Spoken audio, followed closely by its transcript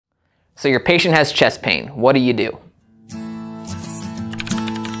So your patient has chest pain. What do you do?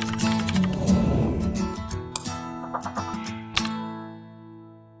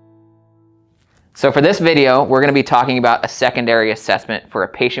 So for this video, we're going to be talking about a secondary assessment for a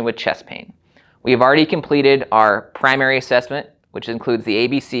patient with chest pain. We have already completed our primary assessment, which includes the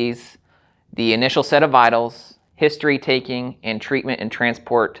ABCs, the initial set of vitals, history taking, and treatment and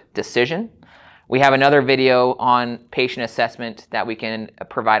transport decision. We have another video on patient assessment that we can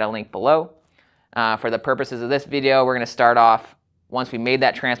provide a link below. For the purposes of this video, we're going to start off once we made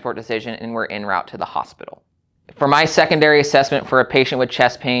that transport decision and we're en route to the hospital. For my secondary assessment for a patient with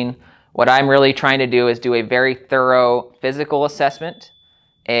chest pain, what I'm really trying to do is do a very thorough physical assessment,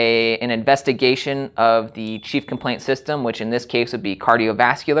 an investigation of the chief complaint system, which in this case would be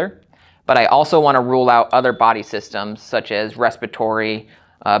cardiovascular, but I also want to rule out other body systems such as respiratory,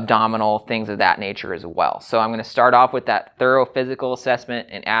 abdominal, things of that nature as well. So I'm going to start off with that thorough physical assessment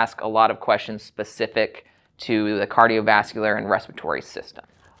and ask a lot of questions specific to the cardiovascular and respiratory system.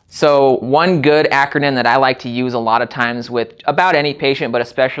 So one good acronym that I like to use a lot of times with about any patient, but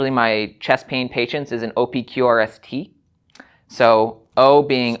especially my chest pain patients, is an OPQRST. So O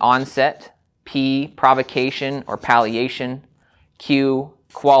being onset, P provocation or palliation, Q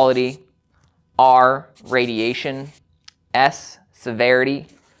quality, R radiation, S severity,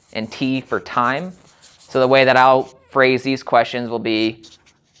 and T for time. So the way that I'll phrase these questions will be,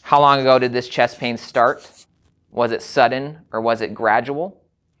 how long ago did this chest pain start? Was it sudden or was it gradual?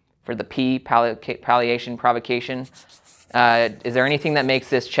 For the P, palliation, provocation, is there anything that makes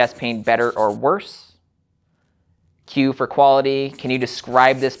this chest pain better or worse? Q for quality, can you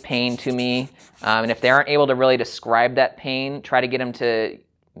describe this pain to me? And if they aren't able to really describe that pain, try to get them to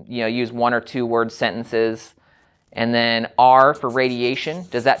use 1 or 2 word sentences. And then R for radiation,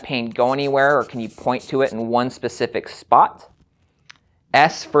 does that pain go anywhere or can you point to it in one specific spot?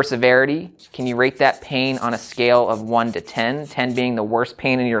 S for severity, can you rate that pain on a scale of 1 to 10, 10 being the worst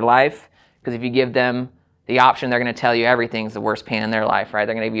pain in your life? Because if you give them the option, they're going to tell you everything's the worst pain in their life, right?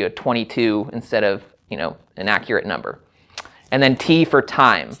 They're going to give you a 22 instead of, an accurate number. And then T for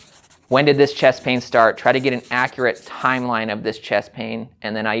time. When did this chest pain start? Try to get an accurate timeline of this chest pain.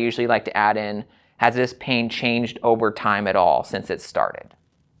 And then I usually like to add in, has this pain changed over time at all since it started?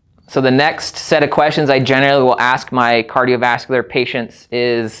 So the next set of questions I generally will ask my cardiovascular patients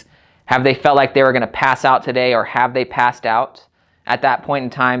is, have they felt like they were going to pass out today or have they passed out? At that point in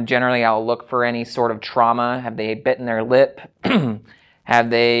time, generally I'll look for any sort of trauma. Have they bitten their lip? Do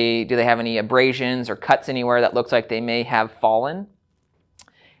they have any abrasions or cuts anywhere that looks like they may have fallen?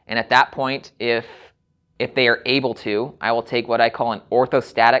 And at that point, if they are able to, I will take what I call an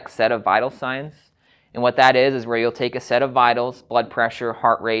orthostatic set of vital signs. And what that is where you'll take a set of vitals, blood pressure,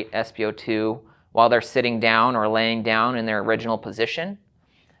 heart rate, SpO2, while they're sitting down or laying down in their original position.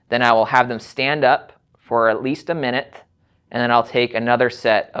 Then I will have them stand up for at least a minute, and then I'll take another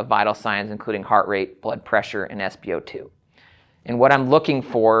set of vital signs, including heart rate, blood pressure, and SpO2. And what I'm looking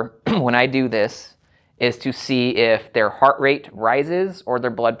for when I do this is to see if their heart rate rises or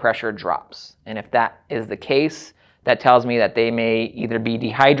their blood pressure drops. And if that is the case, that tells me that they may either be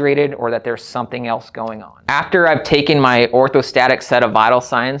dehydrated or that there's something else going on. After I've taken my orthostatic set of vital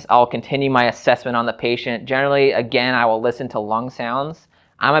signs, I'll continue my assessment on the patient. Generally, again, I will listen to lung sounds.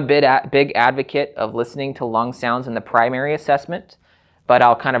 I'm a big advocate of listening to lung sounds in the primary assessment, but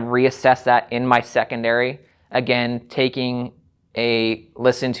I'll kind of reassess that in my secondary. Again, taking a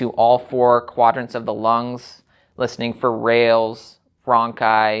listen to all 4 quadrants of the lungs, listening for rales,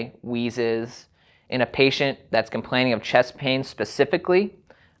 bronchi, wheezes. In a patient that's complaining of chest pain specifically,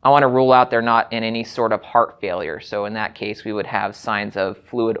 I want to rule out they're not in any sort of heart failure. So in that case, we would have signs of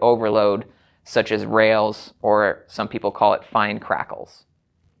fluid overload, such as rales, or some people call it fine crackles.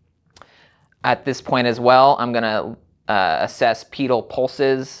 At this point as well, I'm going to assess pedal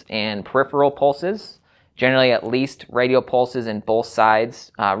pulses and peripheral pulses. Generally at least radial pulses in both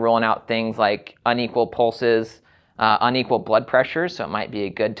sides, ruling out things like unequal pulses, unequal blood pressure, so it might be a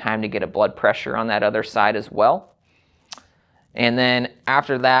good time to get a blood pressure on that other side as well. And then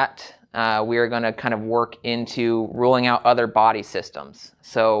after that, we are going to kind of work into ruling out other body systems.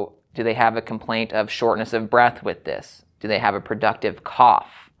 So do they have a complaint of shortness of breath with this? Do they have a productive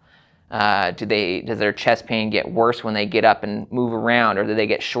cough? Does their chest pain get worse when they get up and move around, or do they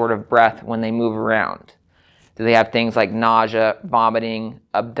get short of breath when they move around? Do they have things like nausea, vomiting,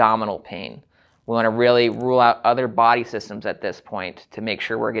 abdominal pain? We want to really rule out other body systems at this point to make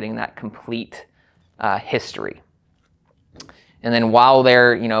sure we're getting that complete history. And then while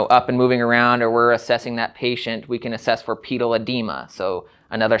they're up and moving around, or we're assessing that patient, we can assess for pedal edema, so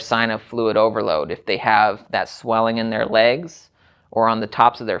another sign of fluid overload. If they have that swelling in their legs, or on the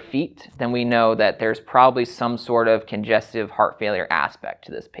tops of their feet, then we know that there's probably some sort of congestive heart failure aspect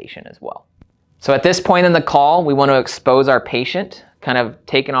to this patient as well. So at this point in the call, we want to expose our patient, kind of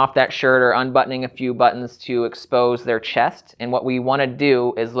taking off that shirt or unbuttoning a few buttons to expose their chest. And what we want to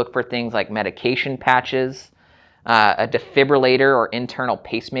do is look for things like medication patches, a defibrillator or internal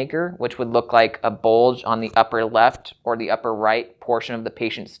pacemaker, which would look like a bulge on the upper left or the upper right portion of the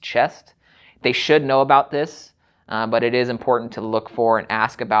patient's chest. They should know about this, but it is important to look for and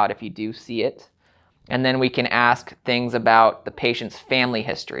ask about if you do see it. And then we can ask things about the patient's family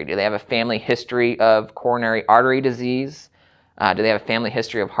history. Do they have a family history of coronary artery disease? Do they have a family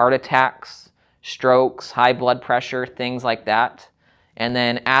history of heart attacks, strokes, high blood pressure, things like that? And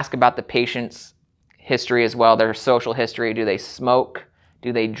then ask about the patient's history as well, their social history. Do they smoke?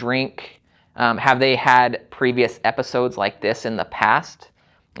 Do they drink? Have they had previous episodes like this in the past?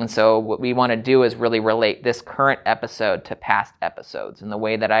 And so what we want to do is really relate this current episode to past episodes. And the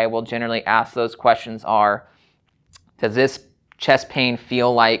way that I will generally ask those questions are, does this chest pain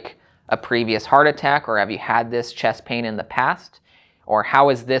feel like a previous heart attack, or have you had this chest pain in the past? Or how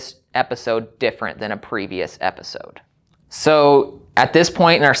is this episode different than a previous episode? So at this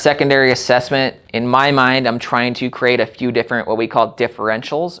point in our secondary assessment, in my mind, I'm trying to create a few different what we call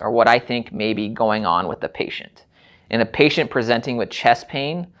differentials, or what I think may be going on with the patient. In a patient presenting with chest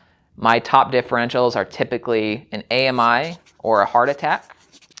pain, my top differentials are typically an AMI or a heart attack,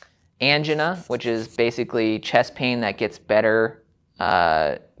 angina, which is basically chest pain that gets better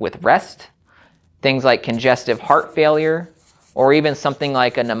with rest, things like congestive heart failure, or even something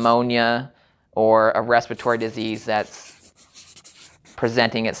like a pneumonia or a respiratory disease that's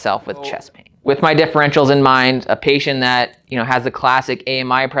presenting itself with chest pain. With my differentials in mind, a patient that has the classic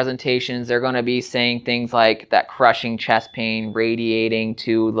AMI presentations, they're going to be saying things like that crushing chest pain radiating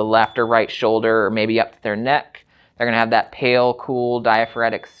to the left or right shoulder, or maybe up to their neck. They're going to have that pale, cool,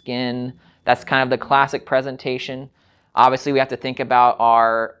 diaphoretic skin. That's kind of the classic presentation. Obviously, we have to think about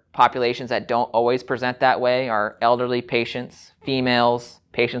our populations that don't always present that way, our elderly patients, females,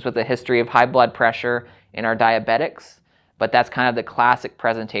 patients with a history of high blood pressure, and our diabetics. But that's kind of the classic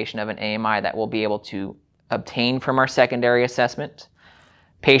presentation of an AMI that we'll be able to obtain from our secondary assessment.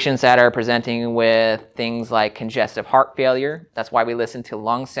 Patients that are presenting with things like congestive heart failure, that's why we listen to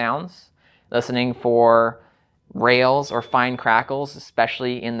lung sounds, listening for rales or fine crackles,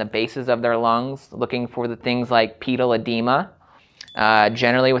 especially in the bases of their lungs, looking for the things like pedal edema.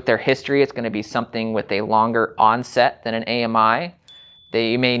 Generally with their history, it's going to be something with a longer onset than an AMI.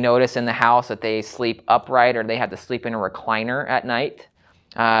 You may notice in the house that they sleep upright, or they have to sleep in a recliner at night,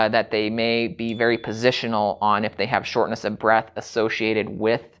 that they may be very positional on if they have shortness of breath associated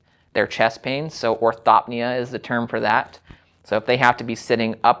with their chest pain. So orthopnea is the term for that. So if they have to be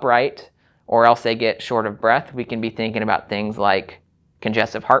sitting upright or else they get short of breath, we can be thinking about things like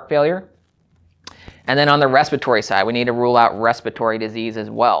congestive heart failure. And then on the respiratory side, we need to rule out respiratory disease as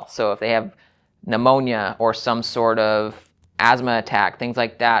well. So if they have pneumonia or some sort of asthma attack, things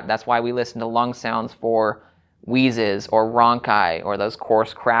like that, that's why we listen to lung sounds for wheezes or rhonchi or those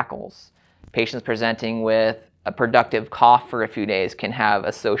coarse crackles. Patients presenting with a productive cough for a few days can have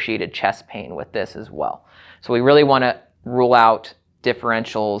associated chest pain with this as well. So we really want to rule out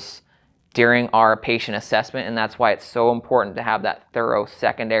differentials during our patient assessment, and that's why it's so important to have that thorough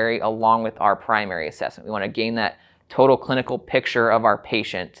secondary along with our primary assessment. We want to gain that total clinical picture of our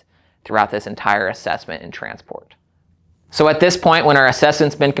patient throughout this entire assessment and transport. So at this point, when our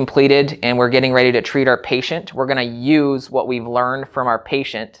assessment's been completed and we're getting ready to treat our patient, we're going to use what we've learned from our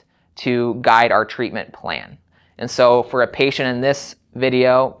patient to guide our treatment plan. And so for a patient in this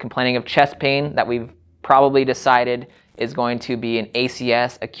video complaining of chest pain that we've probably decided is going to be an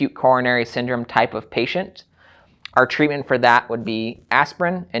ACS, acute coronary syndrome type of patient, our treatment for that would be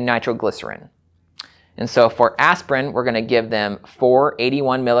aspirin and nitroglycerin. And so for aspirin, we're going to give them 4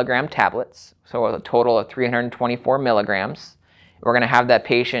 81 milligram tablets, so a total of 324 milligrams. We're going to have that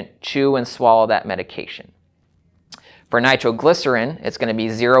patient chew and swallow that medication. For nitroglycerin, it's going to be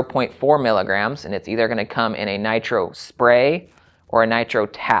 0.4 milligrams, and it's either going to come in a nitro spray or a nitro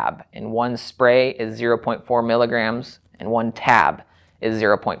tab. And one spray is 0.4 milligrams, and one tab is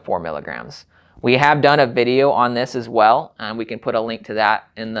 0.4 milligrams. We have done a video on this as well, and we can put a link to that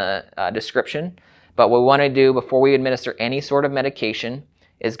in the description. But what we want to do before we administer any sort of medication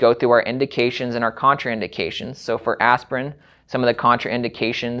is go through our indications and our contraindications. So for aspirin, some of the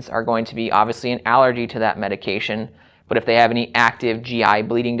contraindications are going to be obviously an allergy to that medication, but if they have any active GI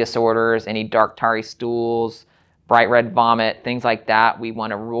bleeding disorders, any dark tarry stools, bright red vomit, things like that, we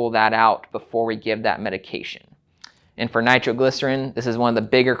want to rule that out before we give that medication. And for nitroglycerin, this is one of the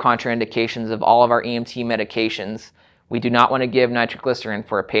bigger contraindications of all of our EMT medications. we do not want to give nitroglycerin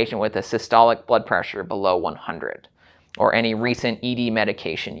for a patient with a systolic blood pressure below 100 or any recent ED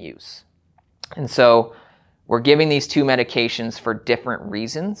medication use. And so we're giving these two medications for different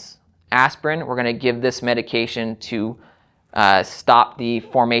reasons. Aspirin, we're going to give this medication to stop the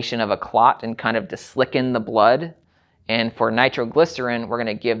formation of a clot and kind of to slicken the blood. And for nitroglycerin, we're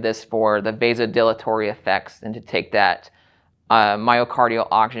going to give this for the vasodilatory effects and to take that myocardial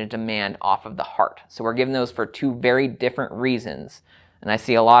oxygen demand off of the heart. So we're giving those for two very different reasons. And I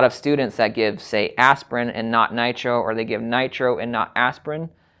see a lot of students that give, say, aspirin and not nitro, or they give nitro and not aspirin.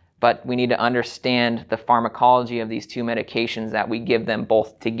 But we need to understand the pharmacology of these two medications, that we give them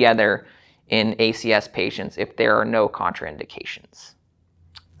both together in ACS patients if there are no contraindications.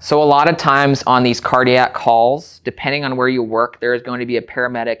 So a lot of times on these cardiac calls, depending on where you work, there is going to be a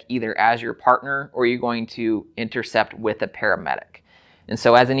paramedic either as your partner or you're going to intercept with a paramedic. And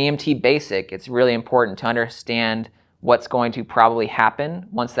so as an EMT basic, it's really important to understand what's going to probably happen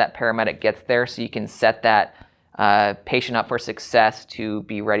once that paramedic gets there, so you can set that patient up for success to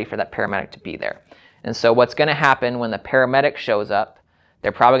be ready for that paramedic to be there. And so what's going to happen when the paramedic shows up,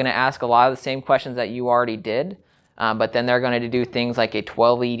 they're probably going to ask a lot of the same questions that you already did. But then they're going to do things like a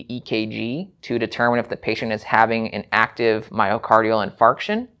 12-lead EKG to determine if the patient is having an active myocardial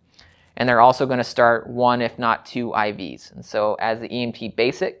infarction. And they're also going to start one, if not two, IVs. And so as the EMT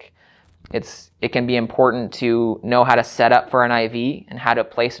basic, it can be important to know how to set up for an IV and how to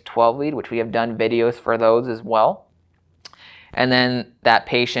place a 12-lead, which we have done videos for those as well. And then that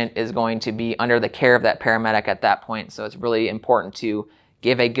patient is going to be under the care of that paramedic at that point. So it's really important to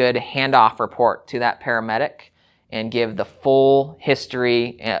give a good handoff report to that paramedic and give the full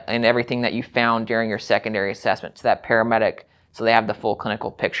history and everything that you found during your secondary assessment to that paramedic, so they have the full clinical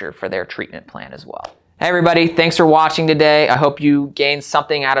picture for their treatment plan as well. Hey everybody, thanks for watching today. I hope you gained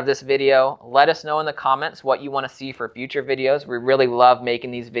something out of this video. Let us know in the comments what you want to see for future videos. We really love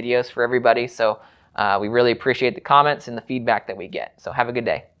making these videos for everybody, so we really appreciate the comments and the feedback that we get. So have a good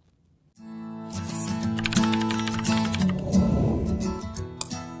day.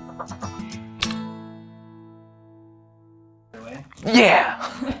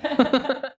 Yeah!